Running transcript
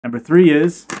Number 3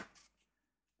 is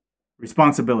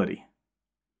responsibility.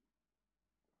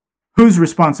 Whose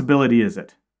responsibility is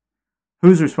it?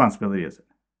 Whose responsibility is it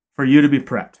for you to be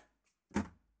prepped?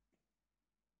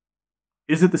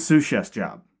 Is it the sous chef's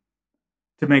job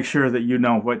to make sure that you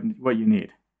know what you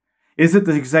need? Is it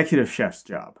the executive chef's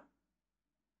job?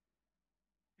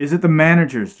 Is it the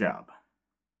manager's job?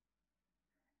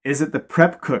 Is it the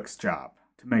prep cook's job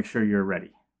to make sure you're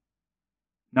ready?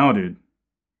 No, dude.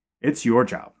 It's your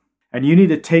job. And you need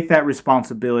to take that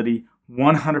responsibility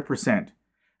 100%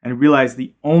 and realize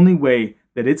the only way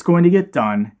that it's going to get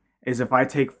done is if I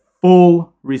take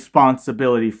full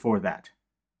responsibility for that.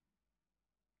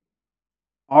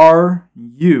 Are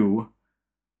you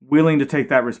willing to take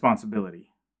that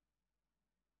responsibility?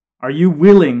 Are you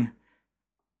willing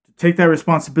to take that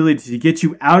responsibility to get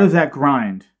you out of that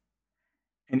grind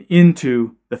and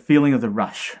into the feeling of the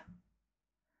rush?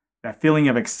 That feeling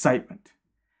of excitement,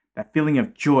 that feeling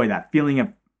of joy, that feeling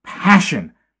of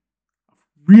passion,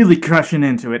 really crushing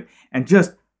into it and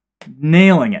just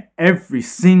nailing it every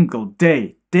single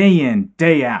day, day in,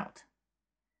 day out.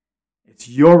 It's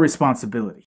your responsibility.